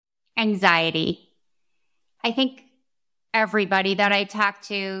Anxiety. I think everybody that I talk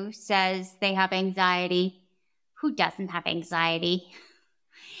to says they have anxiety. Who doesn't have anxiety?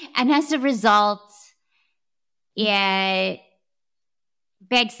 And as a result, it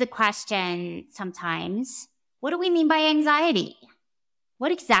begs the question sometimes, what do we mean by anxiety?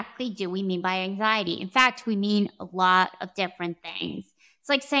 What exactly do we mean by anxiety? In fact, we mean a lot of different things. It's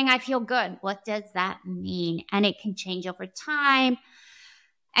like saying, I feel good. What does that mean? And it can change over time.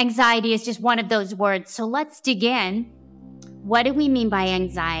 Anxiety is just one of those words. So let's dig in. What do we mean by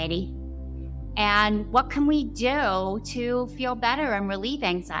anxiety? And what can we do to feel better and relieve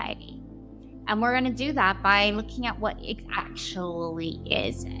anxiety? And we're going to do that by looking at what it actually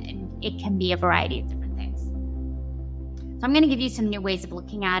is. And it can be a variety of different things. So I'm going to give you some new ways of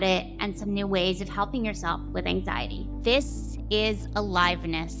looking at it and some new ways of helping yourself with anxiety. This is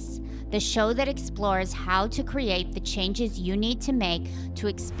Aliveness, the show that explores how to create the changes you need to make to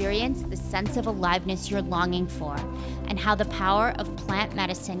experience the sense of aliveness you're longing for, and how the power of plant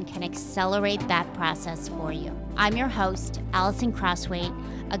medicine can accelerate that process for you. I'm your host, Allison Crosswaite,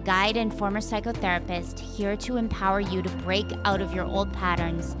 a guide and former psychotherapist, here to empower you to break out of your old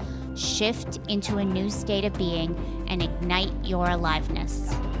patterns, shift into a new state of being, and ignite your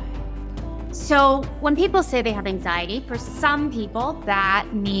aliveness. So when people say they have anxiety, for some people,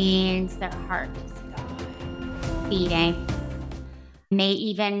 that means their heart is beating. May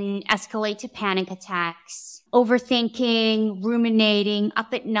even escalate to panic attacks, overthinking, ruminating,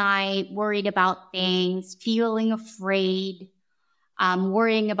 up at night, worried about things, feeling afraid,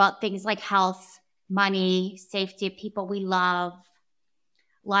 worrying about things like health, money, safety of people we love,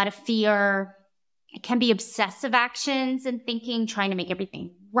 a lot of fear. It can be obsessive actions and thinking, trying to make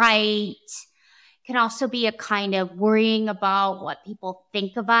everything right. It can also be a kind of worrying about what people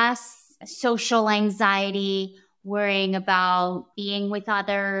think of us, social anxiety, worrying about being with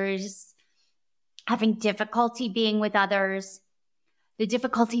others, having difficulty being with others, the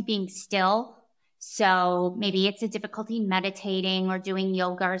difficulty being still. So maybe it's a difficulty meditating or doing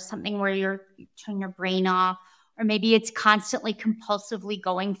yoga or something where you're turning your brain off. Or maybe it's constantly compulsively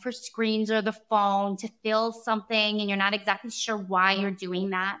going for screens or the phone to feel something and you're not exactly sure why you're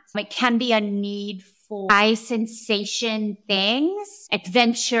doing that. It can be a need for high sensation things,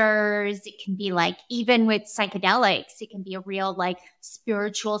 adventures. It can be like, even with psychedelics, it can be a real like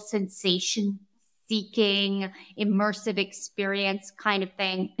spiritual sensation seeking, immersive experience kind of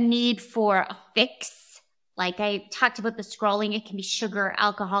thing. A need for a fix. Like I talked about the scrolling, it can be sugar,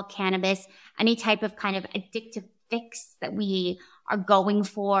 alcohol, cannabis, any type of kind of addictive fix that we are going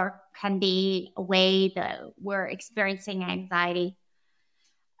for can be a way that we're experiencing anxiety.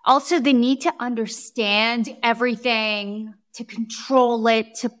 Also, the need to understand everything, to control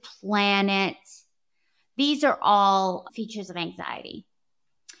it, to plan it. These are all features of anxiety.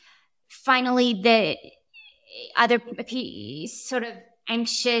 Finally, the other piece, sort of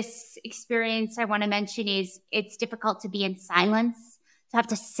anxious experience I want to mention is it's difficult to be in silence, to have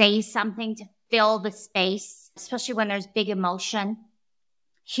to say something to fill the space, especially when there's big emotion.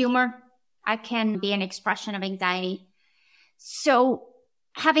 Humor, that can be an expression of anxiety. So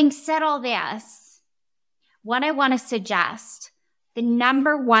having said all this, what I want to suggest, the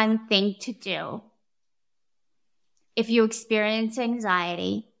number one thing to do if you experience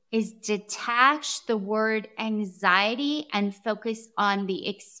anxiety is detach the word anxiety and focus on the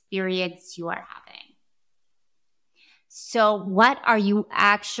experience you are having. So what are you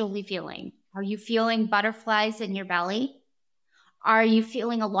actually feeling? Are you feeling butterflies in your belly? Are you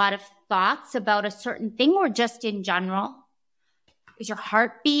feeling a lot of thoughts about a certain thing or just in general? Is your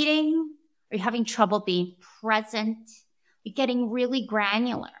heart beating? Are you having trouble being present? Are you getting really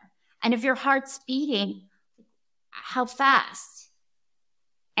granular? And if your heart's beating, how fast?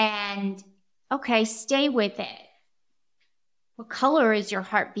 And okay, stay with it. What color is your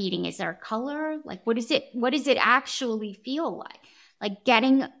heart beating? Is there a color? Like, what does it actually feel like? Like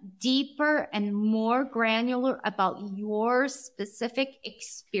getting deeper and more granular about your specific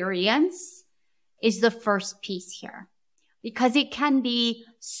experience is the first piece here. Because it can be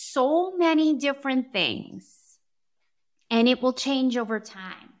so many different things and it will change over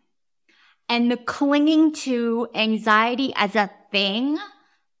time. And the clinging to anxiety as a thing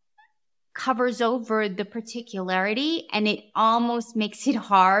covers over the particularity and it almost makes it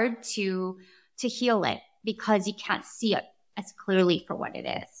hard to heal it because you can't see it as clearly for what it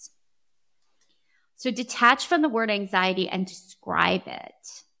is. So detach from the word anxiety and describe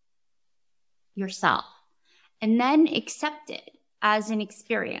it yourself and then accept it as an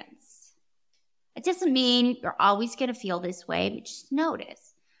experience. It doesn't mean you're always going to feel this way, but just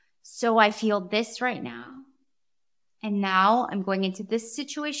notice. So I feel this right now. And now I'm going into this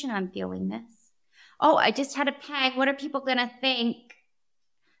situation. I'm feeling this. Oh, I just had a pang. What are people going to think?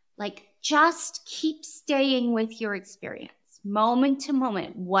 Like, just keep staying with your experience, moment to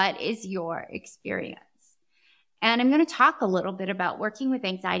moment. What is your experience? And I'm going to talk a little bit about working with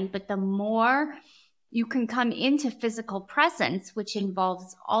anxiety, but the more you can come into physical presence, which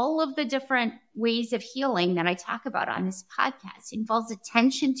involves all of the different ways of healing that I talk about on this podcast, involves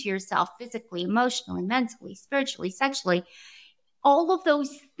attention to yourself physically, emotionally, mentally, spiritually, sexually. All of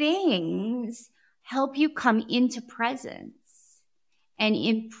those things help you come into presence. And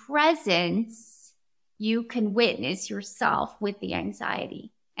in presence, you can witness yourself with the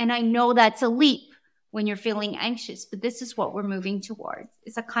anxiety. And I know that's a leap when you're feeling anxious, but this is what we're moving towards.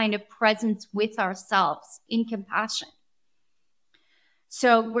 It's a kind of presence with ourselves in compassion.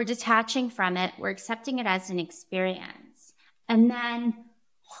 So we're detaching from it. We're accepting it as an experience, and then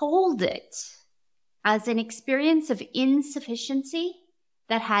hold it as an experience of insufficiency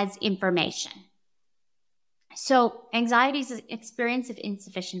that has information. So anxiety is an experience of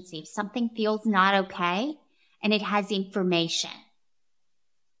insufficiency. If something feels not okay and it has information.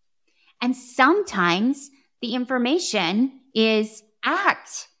 And sometimes the information is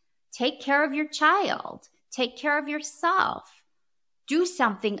act, take care of your child, take care of yourself, do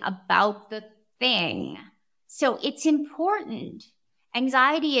something about the thing. So it's important.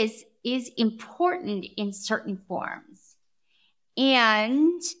 Anxiety is important in certain forms.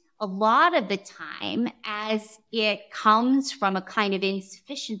 And a lot of the time, as it comes from a kind of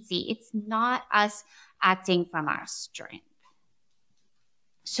insufficiency, it's not us acting from our strength.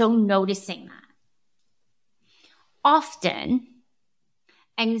 So noticing that. Often,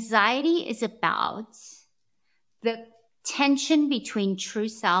 anxiety is about the tension between true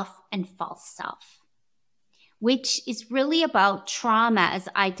self and false self, which is really about trauma as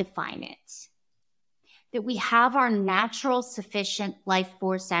I define it. That we have our natural sufficient life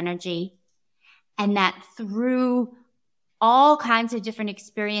force energy, and that through all kinds of different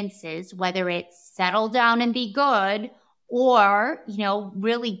experiences, whether it's settle down and be good, or,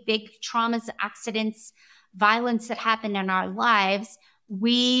 really big traumas, accidents, violence that happen in our lives,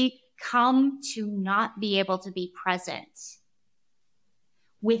 we come to not be able to be present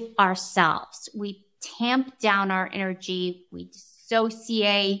with ourselves. We tamp down our energy, we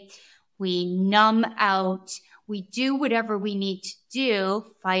dissociate, we numb out, we do whatever we need to do,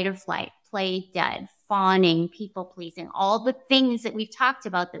 fight or flight, play dead, fawning, people pleasing, all the things that we've talked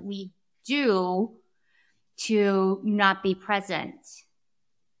about that we do to not be present.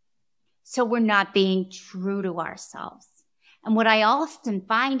 So we're not being true to ourselves. And what I often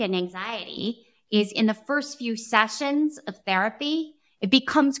find in anxiety is in the first few sessions of therapy, it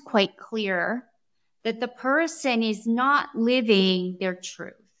becomes quite clear that the person is not living their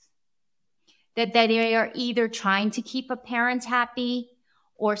truth. That they are either trying to keep a parent happy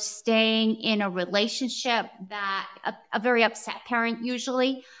or staying in a relationship that a very upset parent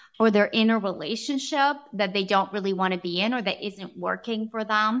usually, or they're in a relationship that they don't really want to be in or that isn't working for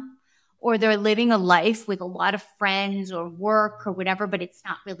them, or they're living a life with a lot of friends or work or whatever, but it's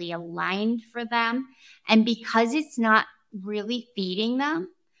not really aligned for them. And because it's not really feeding them,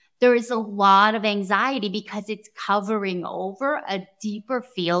 there is a lot of anxiety because it's covering over a deeper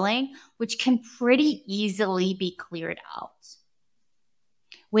feeling, which can pretty easily be cleared out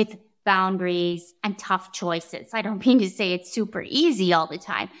with boundaries and tough choices. I don't mean to say it's super easy all the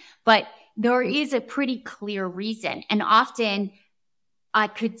time, but there is a pretty clear reason. And often I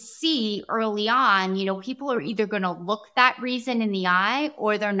could see early on, people are either going to look that reason in the eye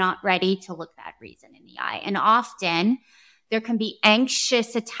or they're not ready to look that reason in the eye. And often there can be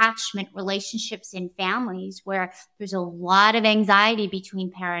anxious attachment relationships in families where there's a lot of anxiety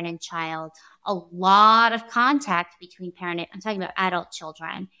between parent and child, a lot of contact between parent, I'm talking about adult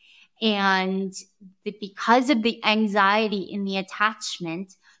children. And because of the anxiety in the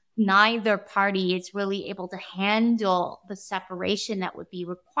attachment, neither party is really able to handle the separation that would be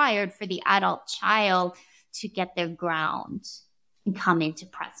required for the adult child to get their ground and come into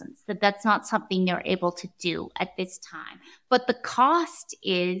presence. That's not something they're able to do at this time. But the cost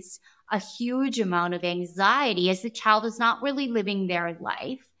is a huge amount of anxiety as the child is not really living their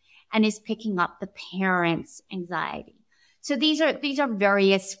life and is picking up the parent's anxiety. So these are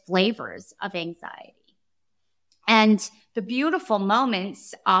various flavors of anxiety. And the beautiful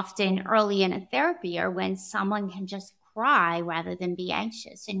moments often early in a therapy are when someone can just cry rather than be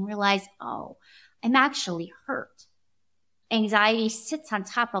anxious and realize, oh, I'm actually hurt. Anxiety sits on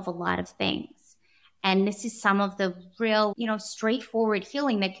top of a lot of things. And this is some of the real, straightforward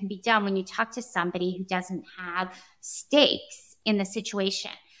healing that can be done when you talk to somebody who doesn't have stakes in the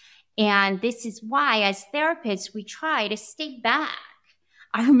situation. And this is why, as therapists, we try to stay back.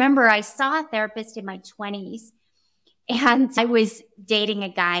 I remember I saw a therapist in my 20s, and I was dating a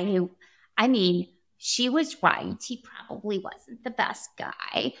guy who, she was right. He probably wasn't the best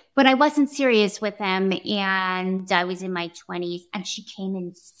guy, but I wasn't serious with him. And I was in my 20s, and she came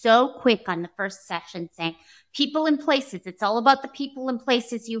in so quick on the first session saying, people and places, it's all about the people and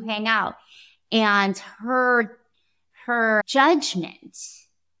places you hang out. And her judgment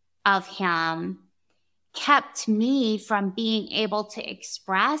of him kept me from being able to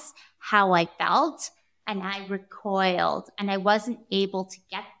express how I felt, and I recoiled, and I wasn't able to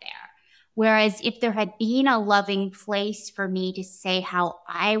get there. Whereas if there had been a loving place for me to say how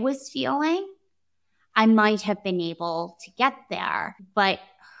I was feeling, I might have been able to get there. But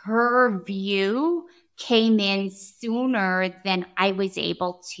her view came in sooner than I was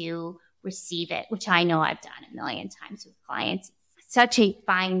able to receive it, which I know I've done a million times with clients. Such a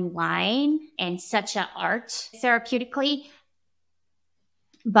fine line and such an art therapeutically,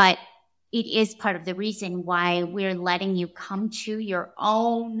 but it is part of the reason why we're letting you come to your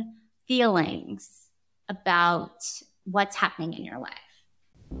own feelings about what's happening in your life.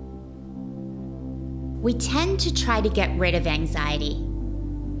 We tend to try to get rid of anxiety.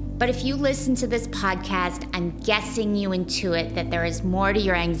 But if you listen to this podcast, I'm guessing you intuit that there is more to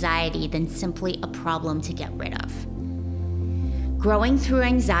your anxiety than simply a problem to get rid of. Growing Through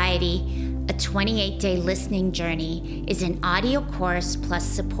Anxiety, a 28-day listening journey, is an audio course plus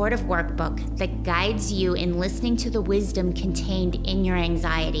supportive workbook that guides you in listening to the wisdom contained in your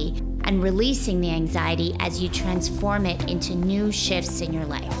anxiety and releasing the anxiety as you transform it into new shifts in your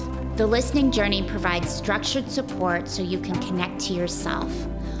life. The listening journey provides structured support so you can connect to yourself,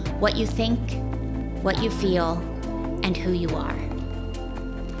 what you think, what you feel, and who you are.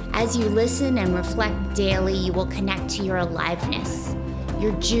 As you listen and reflect daily, you will connect to your aliveness,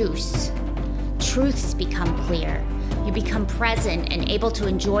 your juice. Truths become clear. You become present and able to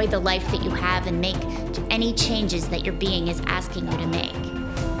enjoy the life that you have and make any changes that your being is asking you to make.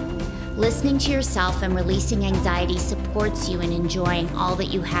 Listening to yourself and releasing anxiety supports you in enjoying all that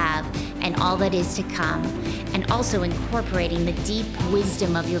you have and all that is to come, and also incorporating the deep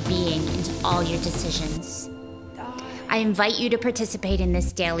wisdom of your being into all your decisions. I invite you to participate in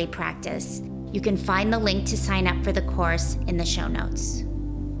this daily practice. You can find the link to sign up for the course in the show notes.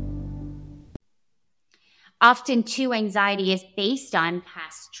 Often, too, anxiety is based on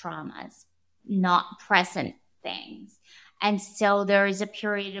past traumas, not present things. And so there is a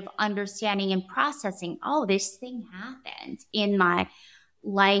period of understanding and processing, oh, this thing happened in my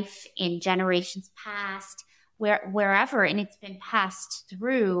life in generations past, wherever, and it's been passed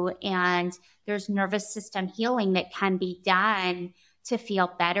through, and there's nervous system healing that can be done to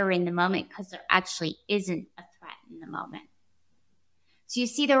feel better in the moment because there actually isn't a threat in the moment. So you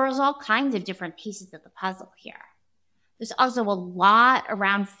see, there was all kinds of different pieces of the puzzle here. There's also a lot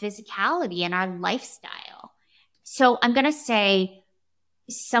around physicality and our lifestyle. So I'm going to say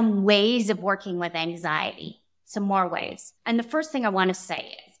some ways of working with anxiety, some more ways. And the first thing I want to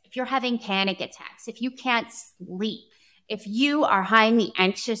say is, if you're having panic attacks, if you can't sleep, if you are highly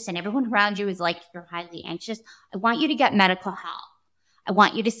anxious and everyone around you is like, you're highly anxious, I want you to get medical help. I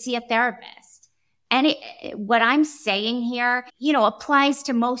want you to see a therapist. And what I'm saying here, applies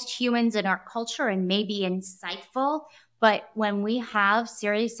to most humans in our culture and may be insightful. But when we have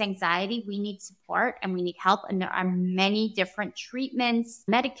serious anxiety, we need support and we need help. And there are many different treatments,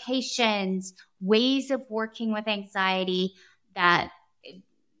 medications, ways of working with anxiety that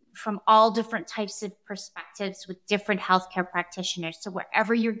from all different types of perspectives with different healthcare practitioners. So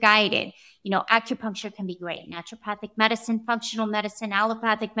wherever you're guided, acupuncture can be great. Naturopathic medicine, functional medicine,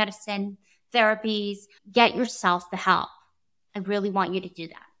 allopathic medicine, therapies, get yourself the help. I really want you to do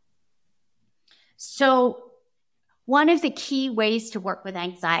that. So one of the key ways to work with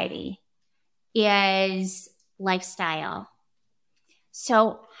anxiety is lifestyle.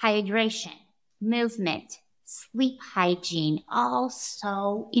 So hydration, movement, sleep hygiene, all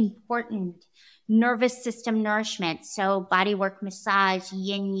so important. Nervous system nourishment, so bodywork massage,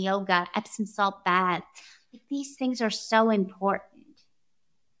 yin yoga, Epsom salt bath. These things are so important.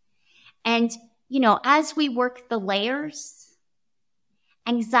 And, as we work the layers,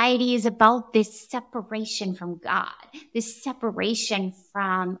 anxiety is about this separation from God, this separation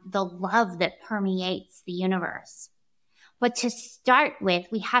from the love that permeates the universe. But to start with,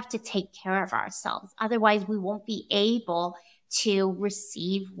 we have to take care of ourselves. Otherwise, we won't be able to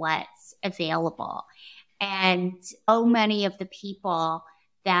receive what's available. And so many of the people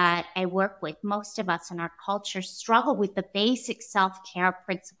that I work with, most of us in our culture, struggle with the basic self-care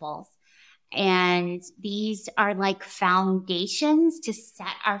principles. And these are like foundations to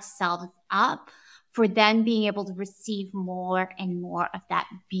set ourselves up for then being able to receive more and more of that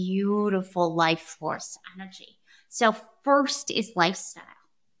beautiful life force energy. So first is lifestyle.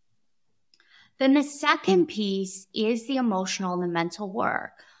 Then the second piece is the emotional and the mental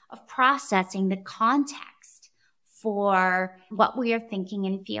work of processing the context for what we are thinking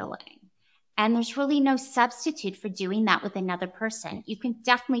and feeling. And there's really no substitute for doing that with another person. You can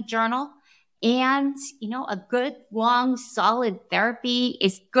definitely journal, and, a good, long, solid therapy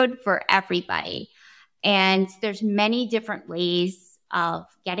is good for everybody. And there's many different ways of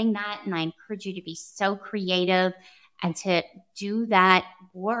getting that. And I encourage you to be so creative and to do that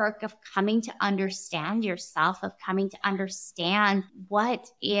work of coming to understand yourself, of coming to understand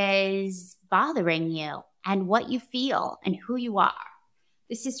what is bothering you and what you feel and who you are.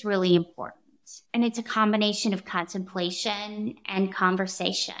 This is really important. And it's a combination of contemplation and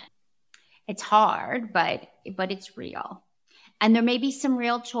conversation. It's hard, but it's real. And there may be some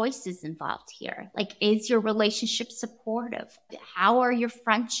real choices involved here. Like, is your relationship supportive? How are your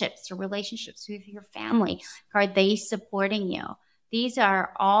friendships, your relationships with your family? Are they supporting you? These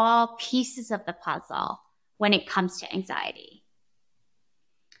are all pieces of the puzzle when it comes to anxiety.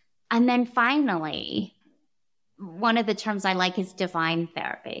 And then finally, one of the terms I like is divine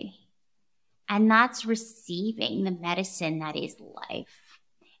therapy. And that's receiving the medicine that is life.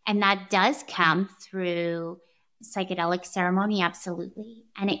 And that does come through psychedelic ceremony, absolutely.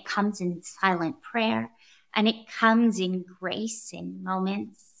 And it comes in silent prayer, and it comes in grace in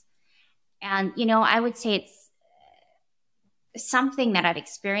moments. And, I would say it's something that I've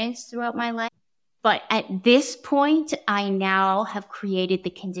experienced throughout my life. But at this point, I now have created the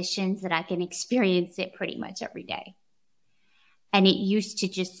conditions that I can experience it pretty much every day. And it used to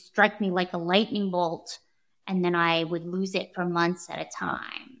just strike me like a lightning bolt, and then I would lose it for months at a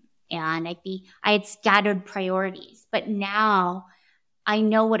time. And I had scattered priorities, but now I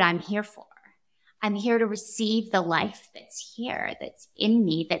know what I'm here for. I'm here to receive the life that's here, that's in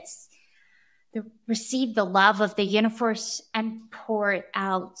me, receive the love of the universe and pour it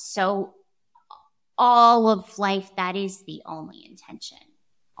out. So all of life, that is the only intention,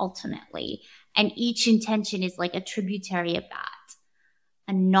 ultimately. And each intention is like a tributary of that.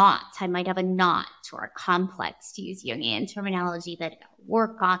 A knot. I might have a knot or a complex, to use Jungian terminology, that I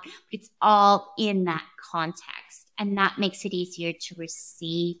work on, but it's all in that context. And that makes it easier to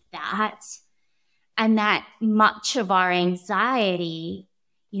receive that. And that much of our anxiety,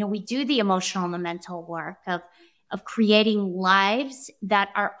 we do the emotional and the mental work of creating lives that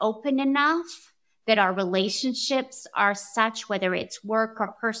are open enough, that our relationships are such, whether it's work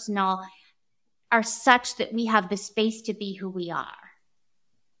or personal, are such that we have the space to be who we are.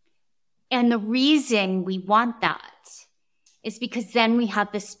 And the reason we want that is because then we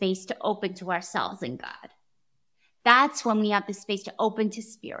have the space to open to ourselves and God. That's when we have the space to open to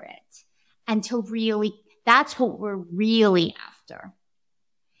spirit and to really, that's what we're really after.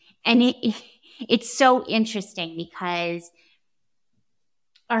 And it's so interesting because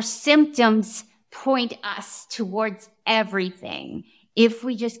our symptoms point us towards everything if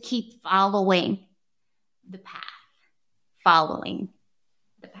we just keep following the path.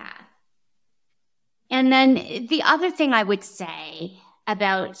 And then the other thing I would say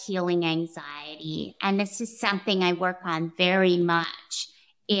about healing anxiety, and this is something I work on very much,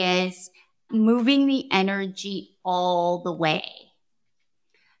 is moving the energy all the way.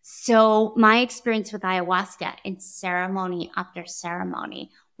 So my experience with ayahuasca in ceremony after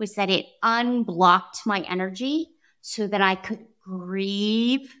ceremony was that it unblocked my energy so that I could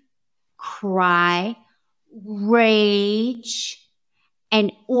grieve, cry, rage,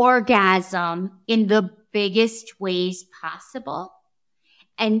 and orgasm in the biggest ways possible.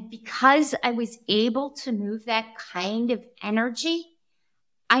 And because I was able to move that kind of energy,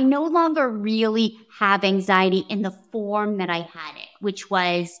 I no longer really have anxiety in the form that I had it, which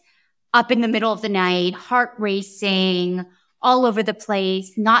was up in the middle of the night, heart racing, all over the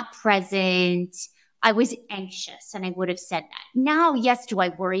place, not present. I was anxious, and I would have said that. Now, yes, do I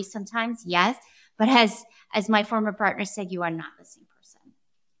worry sometimes? Yes. But as my former partner said, you are not the same person.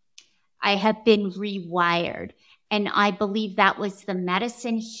 I have been rewired. And I believe that was the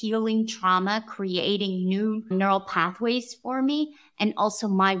medicine healing trauma, creating new neural pathways for me, and also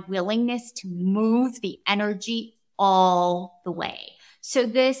my willingness to move the energy all the way. So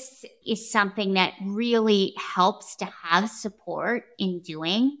this is something that really helps to have support in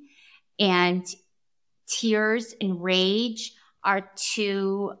doing. And tears and rage are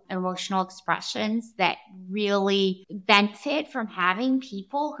two emotional expressions that really benefit from having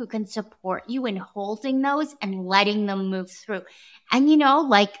people who can support you in holding those and letting them move through. And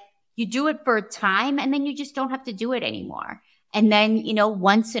You do it for a time and then you just don't have to do it anymore. And then,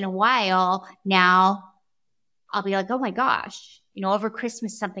 once in a while, now I'll be like, oh my gosh, over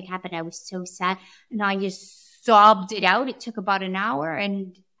Christmas, something happened. I was so sad and I just sobbed it out. It took about an hour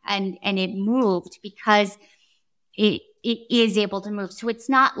and it moved because it is able to move. So it's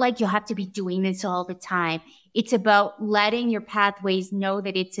not like you have to be doing this all the time. It's about letting your pathways know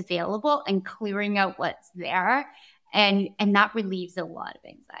that it's available and clearing out what's there. And that relieves a lot of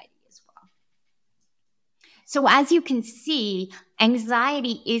anxiety as well. So as you can see,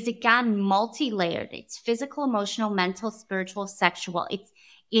 anxiety is, again, multi-layered. It's physical, emotional, mental, spiritual, sexual.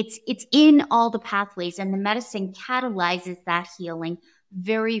 It's in all the pathways, and the medicine catalyzes that healing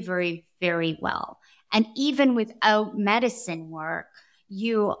very, very, very well. And even without medicine work,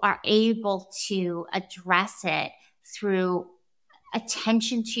 you are able to address it through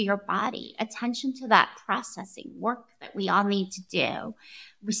attention to your body, attention to that processing work that we all need to do,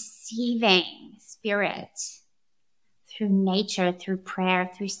 receiving spirit through nature, through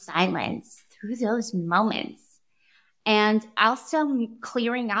prayer, through silence, through those moments. And also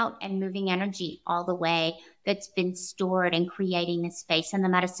clearing out and moving energy all the way that's been stored and creating this space. And the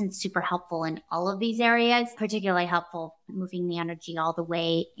medicine's super helpful in all of these areas, particularly helpful moving the energy all the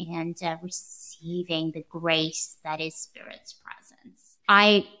way and receiving the grace that is spirit's presence.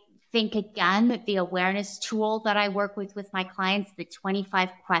 I think, again, that the awareness tool that I work with my clients, the 25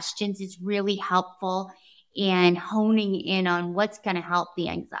 questions, is really helpful in honing in on what's going to help the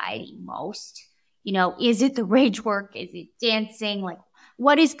anxiety most. Is it the rage work? Is it dancing? Like,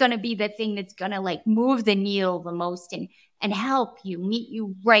 what is going to be the thing that's going to move the needle the most and help you, meet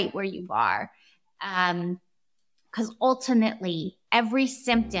you right where you are? Because ultimately, every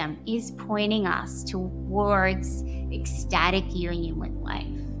symptom is pointing us towards ecstatic union with life.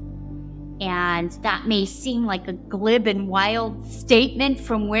 And that may seem like a glib and wild statement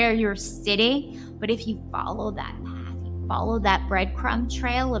from where you're sitting, but if you follow that path, you follow that breadcrumb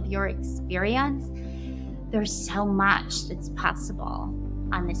trail of your experience, there's so much that's possible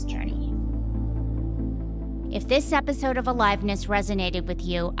on this journey. If this episode of Aliveness resonated with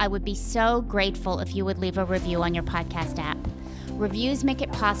you, I would be so grateful if you would leave a review on your podcast app. Reviews make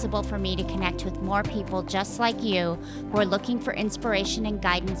it possible for me to connect with more people just like you who are looking for inspiration and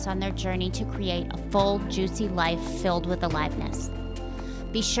guidance on their journey to create a full, juicy life filled with aliveness.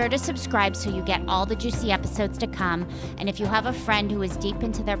 Be sure to subscribe so you get all the juicy episodes to come. And if you have a friend who is deep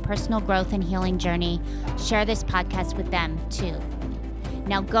into their personal growth and healing journey, share this podcast with them too.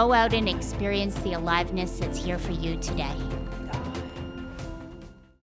 Now go out and experience the aliveness that's here for you today.